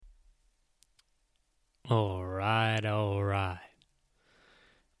All right.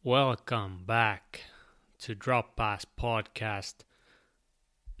 Welcome back to Drop Pass Podcast.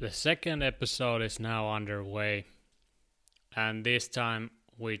 The second episode is now underway, and this time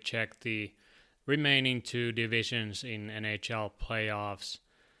we check the remaining two divisions in NHL Playoffs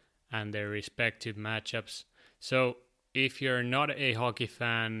and their respective matchups. So, if you're not a hockey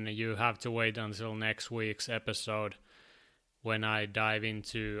fan, you have to wait until next week's episode when I dive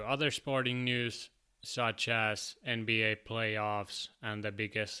into other sporting news such as NBA playoffs and the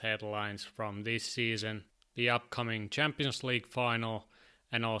biggest headlines from this season, the upcoming Champions League final,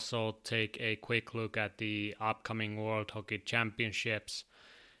 and also take a quick look at the upcoming World Hockey Championships,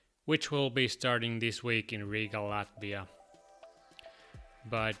 which will be starting this week in Riga, Latvia.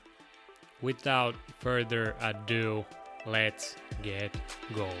 But without further ado, let's get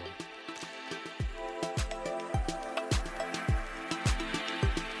going.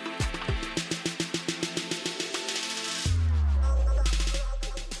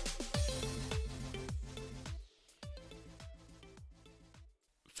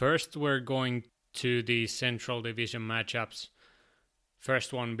 First, we're going to the Central Division matchups.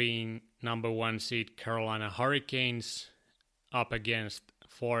 First one being number 1 seed Carolina Hurricanes up against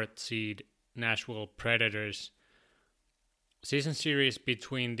 4th seed Nashville Predators. Season series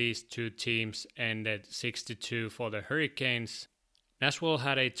between these two teams ended 6-2 for the Hurricanes. Nashville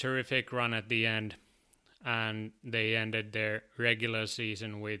had a terrific run at the end, and they ended their regular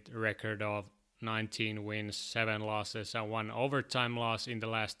season with a record of 19 wins, 7 losses, and 1 overtime loss in the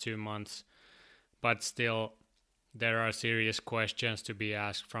last 2 months. But still, there are serious questions to be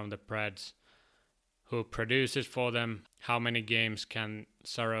asked from the Preds. Who produces for them? How many games can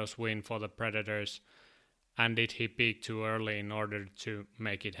Saros win for the Predators? And did he peak too early in order to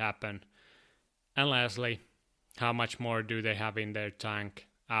make it happen? And lastly, how much more do they have in their tank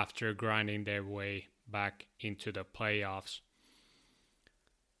after grinding their way back into the playoffs?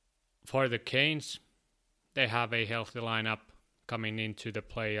 For the Canes, they have a healthy lineup coming into the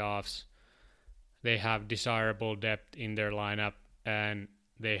playoffs. They have desirable depth in their lineup, and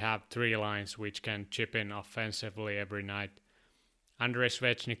they have 3 lines which can chip in offensively every night. Andrei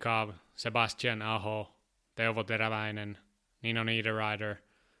Svechnikov, Sebastian Aho, Teuvo Teräväinen, Nino Niederreiter,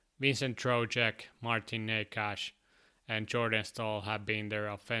 Vincent Trocheck, Martin Necas, and Jordan Staal have been their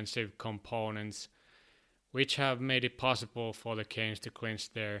offensive components, which have made it possible for the Canes to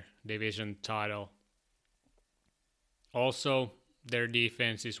clinch their division title. Also, their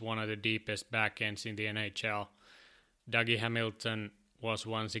defense is one of the deepest backends in the NHL. Dougie Hamilton was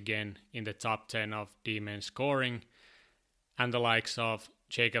once again in the top 10 of D-men scoring, and the likes of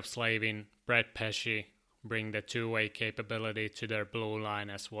Jacob Slavin, Brett Pesce bring the two-way capability to their blue line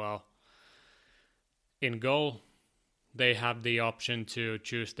as well. In goal, they have the option to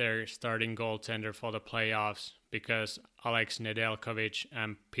choose their starting goaltender for the playoffs because Alex Nedeljkovic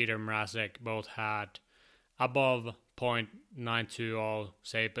and Peter Mrazek both had above .920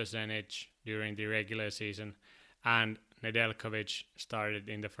 save percentage during the regular season, and Nedeljkovic started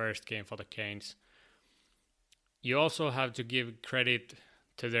in the first game for the Canes. You also have to give credit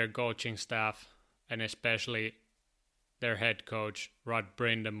to their coaching staff and especially their head coach, Rod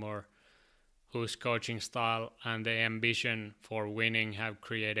Brind'Amour, whose coaching style and the ambition for winning have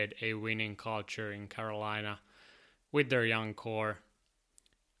created a winning culture in Carolina with their young core.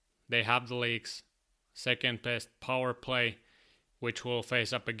 They have the league's second best power play, which will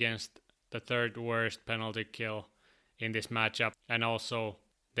face up against the 3rd worst penalty kill in this matchup, and also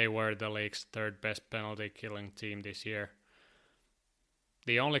they were the league's 3rd best penalty killing team this year.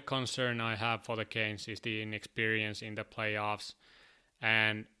 The only concern I have for the Canes is the inexperience in the playoffs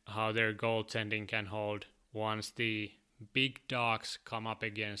and how their goaltending can hold once the big dogs come up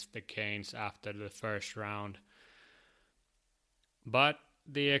against the Canes after the first round. But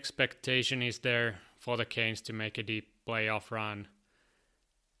the expectation is there for the Canes to make a deep playoff run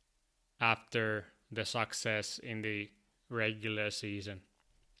after the success in the regular season.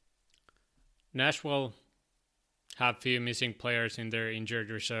 Nashville have few missing players in their injured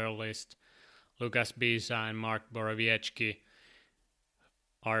reserve list. Lukas Bisa and Mark Borowiecki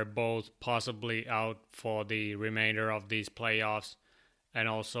are both possibly out for the remainder of these playoffs, and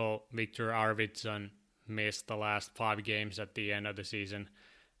also Victor Arvidsson missed the last 5 games at the end of the season,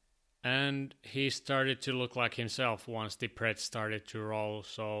 and he started to look like himself once the Preds started to roll,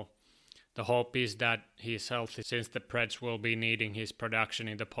 so the hope is that he's healthy since the Preds will be needing his production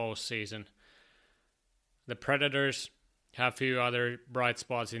in the postseason. The Predators have few other bright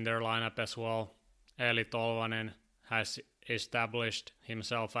spots in their lineup as well. Eeli Tolvanen has established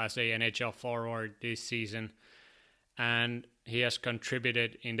himself as a NHL forward this season, and he has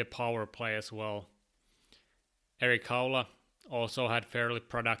contributed in the power play as well. Erik Haula also had fairly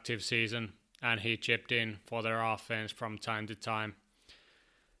productive season, and he chipped in for their offense from time to time.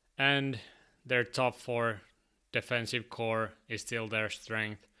 And their top 4 defensive core is still their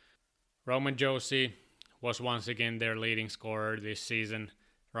strength. Roman Josi was once again their leading scorer this season.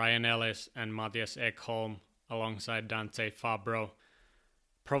 Ryan Ellis and Matthias Ekholm, alongside Dante Fabro,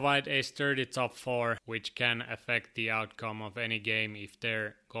 provide a sturdy top 4 which can affect the outcome of any game if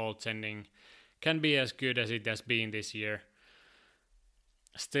their goaltending can be as good as it has been this year.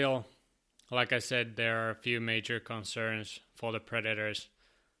 Still, like I said, there are a few major concerns for the Predators.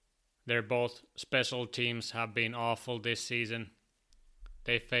 Their both special teams have been awful this season.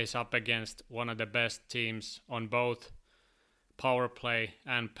 They face up against one of the best teams on both power play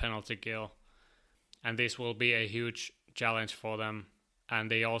and penalty kill, and this will be a huge challenge for them,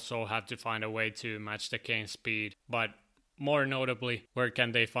 and they also have to find a way to match the Canes' speed. But more notably, where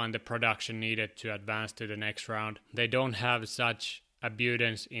can they find the production needed to advance to the next round? They don't have such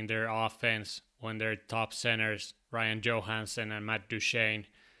abundance in their offense when their top centers, Ryan Johansson and Matt Duchene,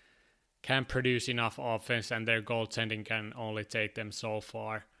 can produce enough offense, and their goaltending can only take them so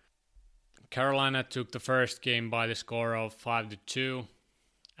far. Carolina took the first game by the score of 5-2,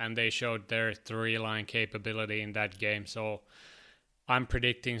 and they showed their 3-line capability in that game, so I'm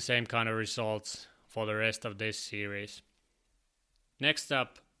predicting same kind of results for the rest of this series. Next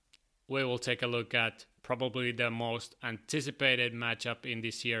up, we will take a look at probably the most anticipated matchup in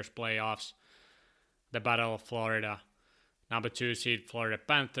this year's playoffs, the Battle of Florida. Number 2 seed Florida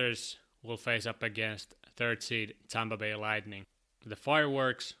Panthers will face up against 3rd seed Tampa Bay Lightning. The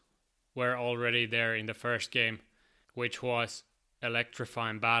fireworks were already there in the first game, which was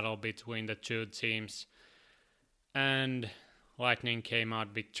electrifying battle between the two teams, and Lightning came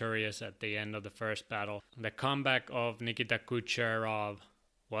out victorious at the end of the first battle. The comeback of Nikita Kucherov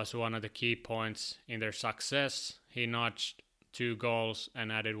was one of the key points in their success. He notched 2 goals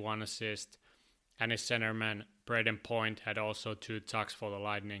and added 1 assist, and his centerman Braden Point had also 2 tucks for the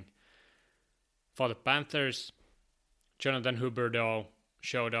Lightning. For the Panthers, Jonathan Huberdeau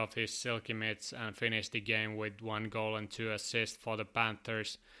showed off his silky mitts and finished the game with 1 goal and 2 assists for the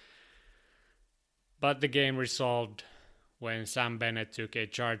Panthers. But the game resolved when Sam Bennett took a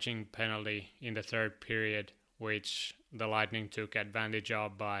charging penalty in the 3rd period, which the Lightning took advantage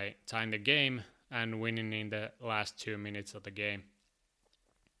of by tying the game and winning in the last 2 minutes of the game.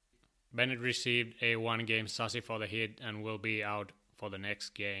 Bennett received a 1-game sussy for the hit and will be out for the next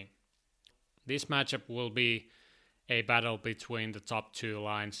game. This matchup will be a battle between the top 2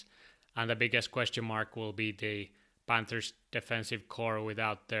 lines, and the biggest question mark will be the Panthers' defensive core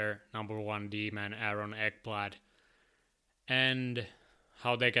without their number 1 D-man Aaron Ekblad, and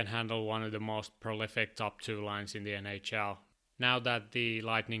how they can handle one of the most prolific top 2 lines in the NHL. Now that the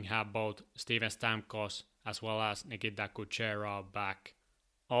Lightning have both Steven Stamkos as well as Nikita Kucherov back.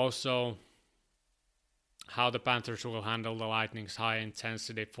 Also, how the Panthers will handle the Lightning's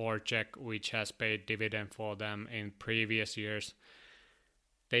high-intensity forecheck, which has paid dividend for them in previous years.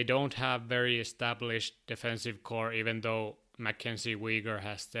 They don't have very established defensive core, even though Mackenzie Weegar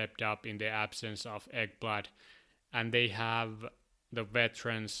has stepped up in the absence of Ekblad, and they have the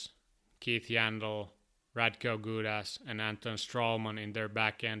veterans Keith Yandel, Radko Gudas, and Anton Stralman in their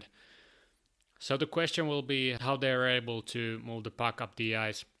back end. So the question will be how they are able to move the puck up the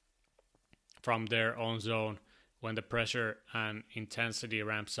ice from their own zone when the pressure and intensity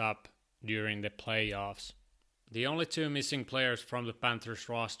ramps up during the playoffs. The only 2 missing players from the Panthers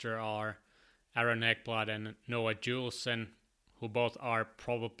roster are Aaron Ekblad and Noah Juulsen, who both are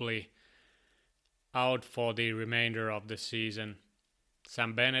probably out for the remainder of the season.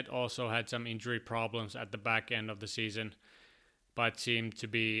 Sam Bennett also had some injury problems at the back end of the season, but seemed to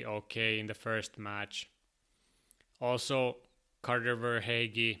be okay in the first match. Also, Carter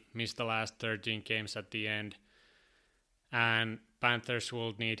Verhaeghe missed the last 13 games at the end, and Panthers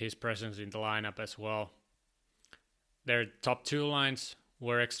will need his presence in the lineup as well. Their top 2 lines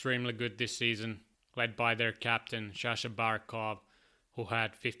were extremely good this season, led by their captain Sasha Barkov, who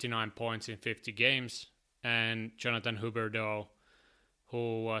had 59 points in 50 games, and Jonathan Huberdeau,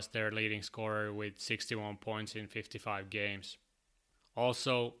 who was their leading scorer with 61 points in 55 games.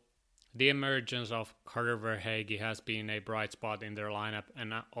 Also, the emergence of Carter Verhaeghe has been a bright spot in their lineup,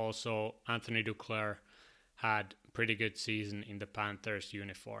 and also Anthony Duclair had a pretty good season in the Panthers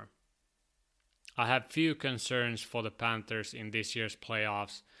uniform. I have few concerns for the Panthers in this year's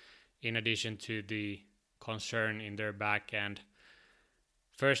playoffs, in addition to the concern in their back end.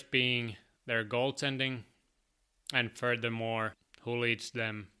 First being their goaltending, and furthermore, who leads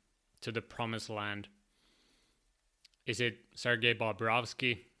them to the promised land. Is it Sergei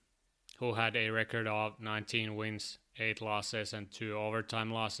Bobrovsky, who had a record of 19 wins, 8 losses, and 2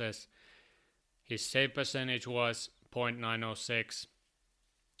 overtime losses. His save percentage was .906,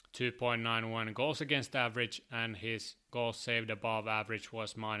 2.91 goals against average, and his goals saved above average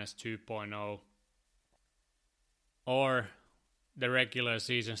was minus 2.0. Or the regular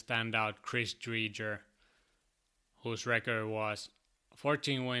season standout Chris Driedger, whose record was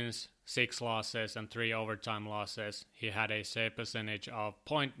 14 wins, 6 losses, and 3 overtime losses. He had a save percentage of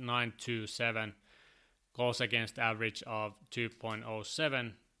 .927, goals against average of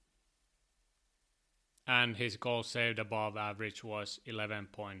 2.07, and his goals saved above average was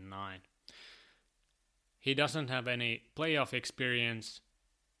 11.9. He doesn't have any playoff experience,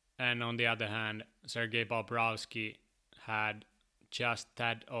 and on the other hand, Sergei Bobrovsky had just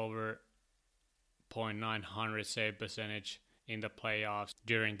tad over .900 save percentage in the playoffs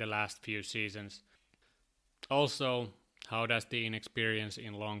during the last few seasons. Also, how does the inexperience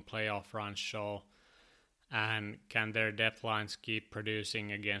in long playoff runs show? And can their depth lines keep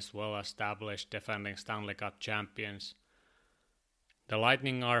producing against well-established defending Stanley Cup champions? The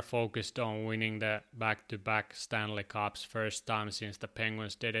Lightning are focused on winning the back-to-back Stanley Cups, first time since the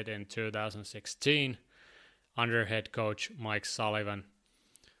Penguins did it in 2016 under head coach Mike Sullivan.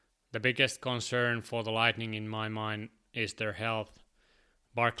 The biggest concern for the Lightning in my mind is their health.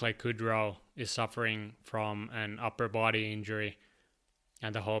 Barclay Goodrow is suffering from an upper body injury,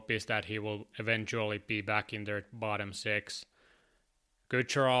 and the hope is that he will eventually be back in their bottom 6.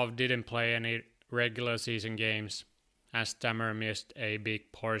 Kucherov didn't play any regular season games, as Stammer missed a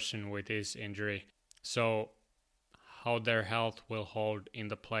big portion with his injury. So how their health will hold in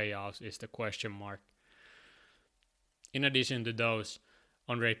the playoffs is the question mark. In addition to those,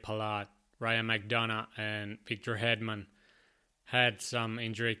 Andre Palat, Ryan McDonough, and Victor Hedman had some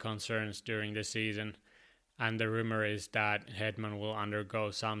injury concerns during the season, and the rumor is that Hedman will undergo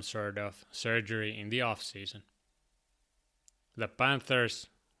some sort of surgery in the offseason. The Panthers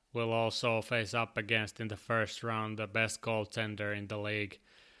will also face up against in the first round the best goaltender in the league,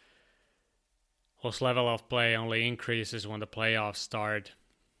 whose level of play only increases when the playoffs start,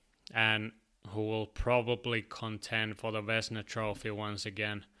 and who will probably contend for the Vezina Trophy once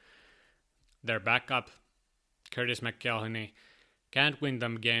again. Their backup, Curtis McElhinney, can't win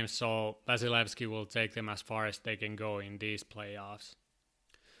them games, so Vasilevsky will take them as far as they can go in these playoffs.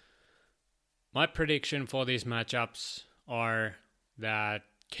 My prediction for these matchups are that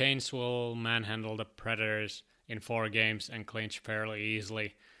Canes will manhandle the Predators in 4 games and clinch fairly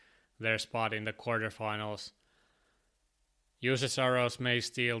easily their spot in the quarterfinals. USSROs may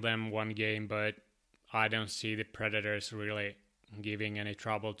steal them 1 game, but I don't see the Predators really giving any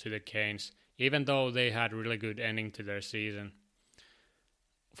trouble to the Canes, even though they had really good ending to their season.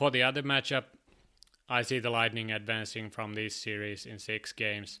 For the other matchup, I see the Lightning advancing from this series in 6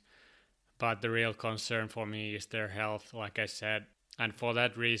 games, but the real concern for me is their health, like I said, and for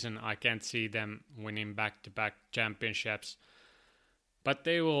that reason I can't see them winning back-to-back championships, but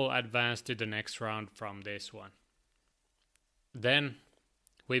they will advance to the next round from this one. Then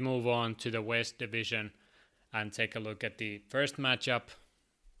we move on to the West Division and take a look at the first matchup,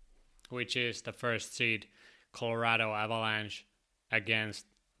 which is the first seed Colorado Avalanche against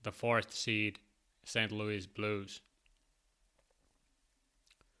the 4th seed St. Louis Blues.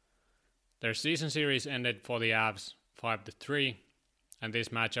 Their season series ended for the Avs 5-3, and this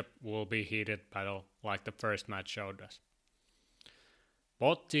matchup will be heated battle like the first match showed us.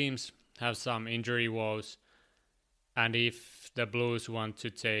 Both teams have some injury woes, and if the Blues want to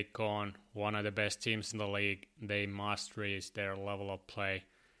take on one of the best teams in the league, they must raise their level of play.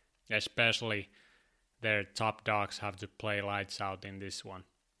 Especially their top dogs have to play lights out in this one.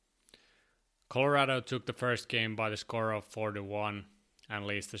 Colorado took the first game by the score of 4-1 and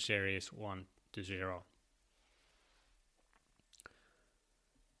leads the series 1-0.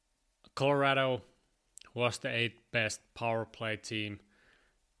 Colorado was the 8th best power play team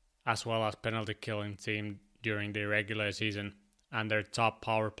as well as penalty killing team during the regular season, and their top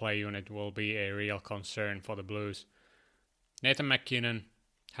power play unit will be a real concern for the Blues. Nathan MacKinnon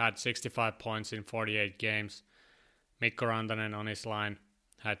had 65 points in 48 games. Mikko Rantanen on his line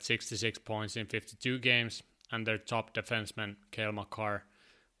had 66 points in 52 games, and their top defenseman, Cale Makar,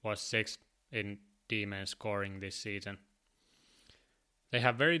 was 6th in D-men scoring this season. They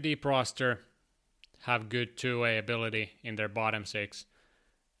have very deep roster, have good two-way ability in their bottom 6,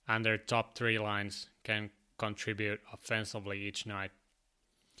 and their top 3 lines can contribute offensively each night.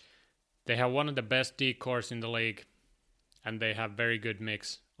 They have one of the best D-cores in the league, and they have very good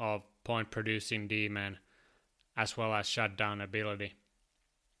mix of point-producing D-men as well as shutdown ability.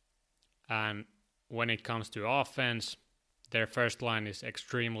 And when it comes to offense, Their first line is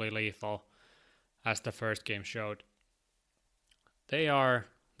extremely lethal, as the first game showed. They are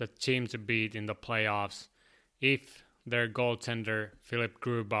the team to beat in the playoffs if their goaltender Philip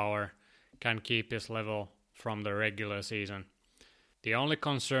Grubauer can keep his level from the regular season. The only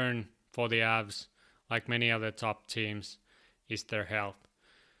concern for the Avs, like many other top teams, is their health.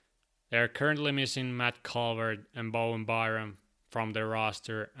 They are currently missing Matt Calvert and Bowen Byram from their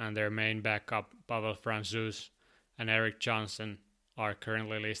roster, and their main backup Pavel Francouz and Eric Johnson are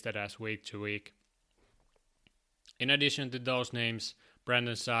currently listed as week to week. In addition to those names,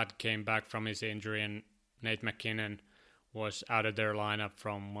 Brandon Saad came back from his injury and Nate McKinnon was out of their lineup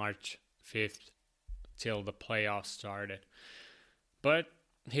from March 5th till the playoffs started. But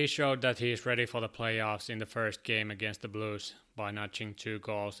he showed that he is ready for the playoffs in the first game against the Blues by notching 2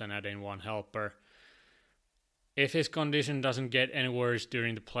 goals and adding 1 helper. If his condition doesn't get any worse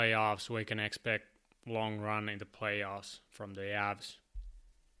during the playoffs, we can expect long run in the playoffs from the Avs.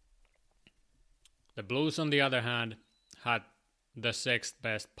 The Blues, on the other hand, had the 6th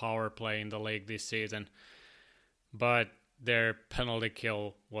best power play in the league this season, but their penalty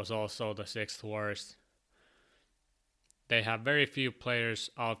kill was also the 6th worst. They have very few players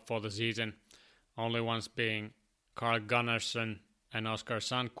out for the season, only ones being Carl Gunnarsson and Oskar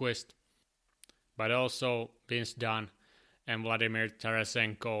Sandqvist, but also Vince Dunn and Vladimir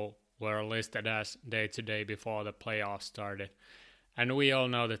Tarasenko were listed as day-to-day before the playoffs started. And we all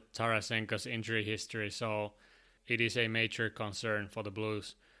know that Tarasenko's injury history, so it is a major concern for the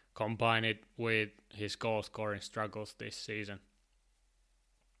Blues. Combine it with his goal-scoring struggles this season.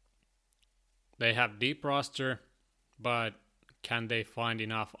 They have deep roster, but can they find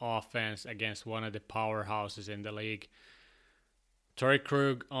enough offense against one of the powerhouses in the league? Torrey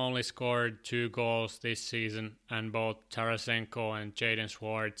Krug only scored 2 goals this season, and both Tarasenko and Jaden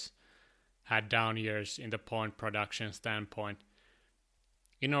Schwartz had down years in the point production standpoint.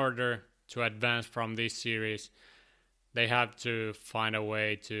 In order to advance from this series, they have to find a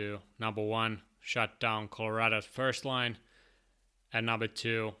way to, number 1, shut down Colorado's first line, and number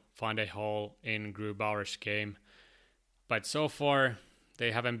 2, find a hole in Grubauer's game. But so far,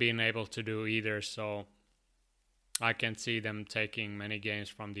 they haven't been able to do either, so I can see them taking many games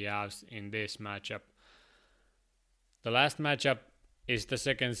from the Avs in this matchup. The last matchup is the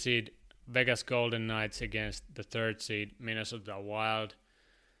 2nd seed Vegas Golden Knights against the 3rd seed Minnesota Wild,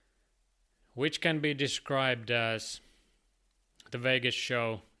 which can be described as the Vegas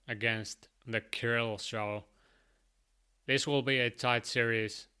show against the Kirill show. This will be a tight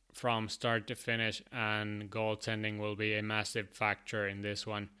series from start to finish, and goaltending will be a massive factor in this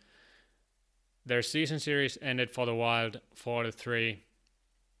one. Their season series ended for the Wild 4-3,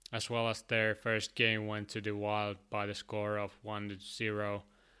 as well as their first game went to the Wild by the score of 1-0.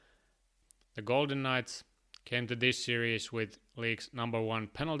 The Golden Knights came to this series with league's number 1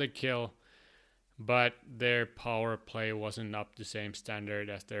 penalty kill, but their power play wasn't up to the same standard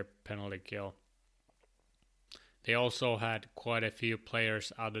as their penalty kill. They also had quite a few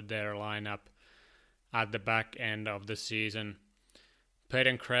players out of their lineup at the back end of the season.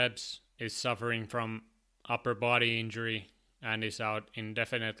 Peyton Krebs is suffering from upper body injury and is out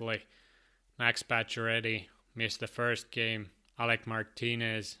indefinitely. Max Pacioretty missed the first game. Alec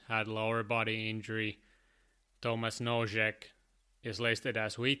Martinez had lower body injury. Thomas Nosek is listed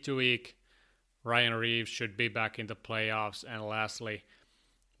as week to week. Ryan Reeves should be back in the playoffs. And lastly,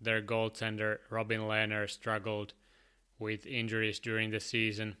 their goaltender Robin Lehner struggled with injuries during the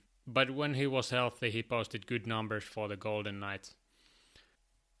season, but when he was healthy, he posted good numbers for the Golden Knights.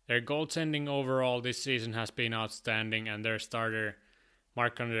 Their goaltending overall this season has been outstanding, and their starter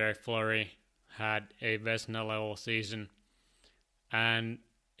Marc-Andre Fleury had a Vezina-level season, and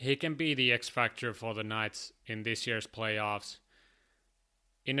he can be the X-factor for the Knights in this year's playoffs.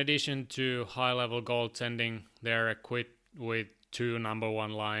 In addition to high-level goaltending, they are equipped with 2 number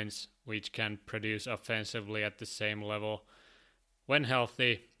 1 lines, which can produce offensively at the same level when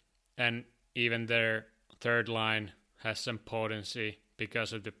healthy, and even their 3rd line has some potency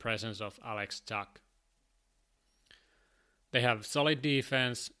because of the presence of Alex Tuch. They have solid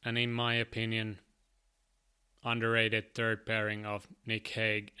defense, and in my opinion, underrated 3rd pairing of Nick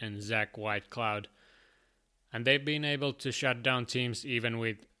Hague and Zach Whitecloud, and they've been able to shut down teams even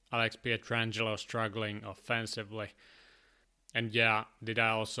with Alex Pietrangelo struggling offensively. And yeah, did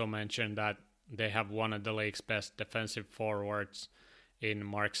I also mention that they have one of the league's best defensive forwards in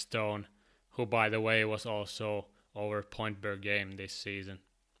Mark Stone, who by the way was also over point per game this season.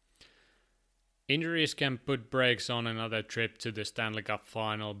 Injuries can put brakes on another trip to the Stanley Cup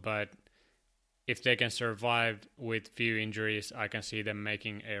final, but if they can survive with few injuries, I can see them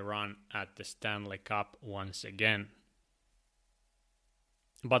making a run at the Stanley Cup once again.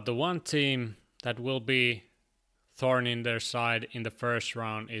 But the one team that will be thorn in their side in the first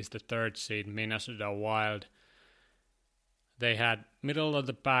round is the third seed Minnesota Wild. They had middle of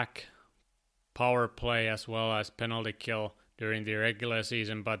the pack power play as well as penalty kill during the regular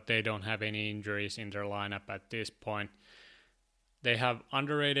season, but they don't have any injuries in their lineup at this point. They have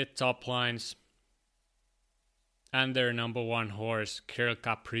underrated top lines, and their number one horse, Kirill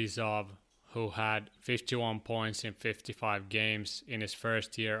Kaprizov, who had 51 points in 55 games in his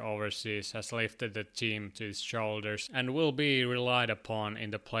first year overseas, has lifted the team to his shoulders and will be relied upon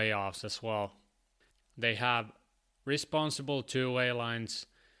in the playoffs as well. They have responsible two-way lines,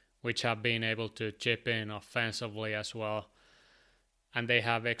 which have been able to chip in offensively as well. And they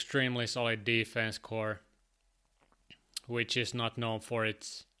have extremely solid defense core, which is not known for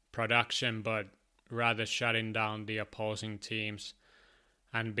its production, but rather shutting down the opposing teams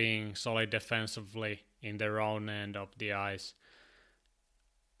and being solid defensively in their own end of the ice.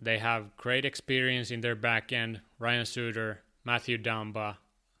 They have great experience in their back end. Ryan Suter, Matthew Dumba,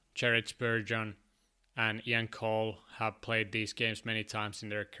 Jared Spurgeon, and Ian Cole have played these games many times in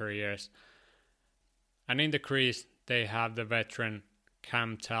their careers. And in the crease, they have the veteran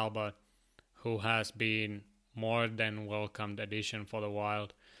Cam Talbot, who has been more than welcomed addition for the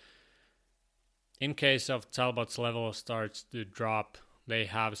Wild. In case of Talbot's level starts to drop, they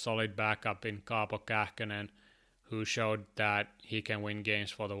have solid backup in Kaapo Kähkönen, who showed that he can win games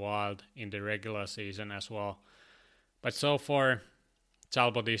for the Wild in the regular season as well. But so far,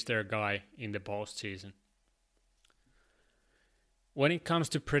 Talbot is their guy in the postseason. When it comes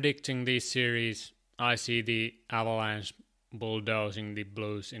to predicting this series, I see the Avalanche bulldozing the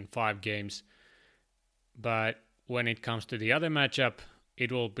Blues in 5 games. But when it comes to the other matchup,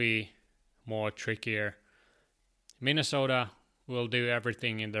 it will be more trickier. Minnesota will do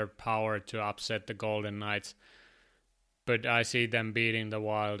everything in their power to upset the Golden Knights, but I see them beating the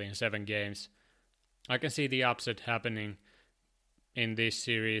Wild in 7 games. I can see the upset happening in this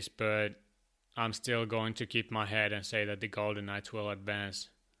series, but I'm still going to keep my head and say that the Golden Knights will advance.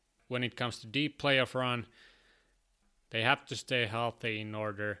 When it comes to deep playoff run, they have to stay healthy in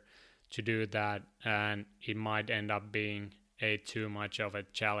order to do that, and it might end up being too much of a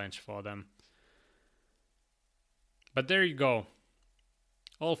challenge for them. But there you go.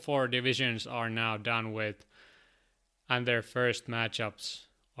 All 4 divisions are now done with, and their first matchups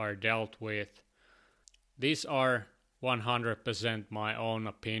are dealt with. These are 100% my own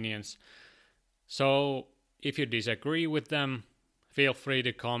opinions. So if you disagree with them, feel free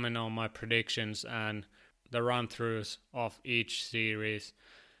to comment on my predictions and the run-throughs of each series.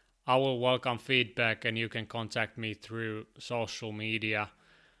 I will welcome feedback, and you can contact me through social media.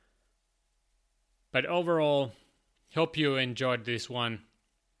 But overall, hope you enjoyed this one.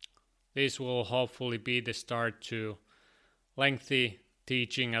 This will hopefully be the start to lengthy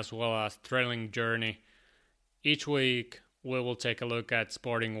teaching as well as thrilling journey. Each week we will take a look at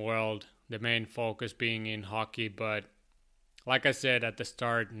sporting world, the main focus being in hockey, but like I said at the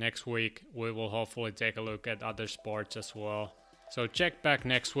start, next week we will hopefully take a look at other sports as well. So check back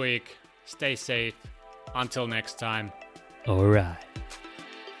next week. Stay safe. Until next time. Alright.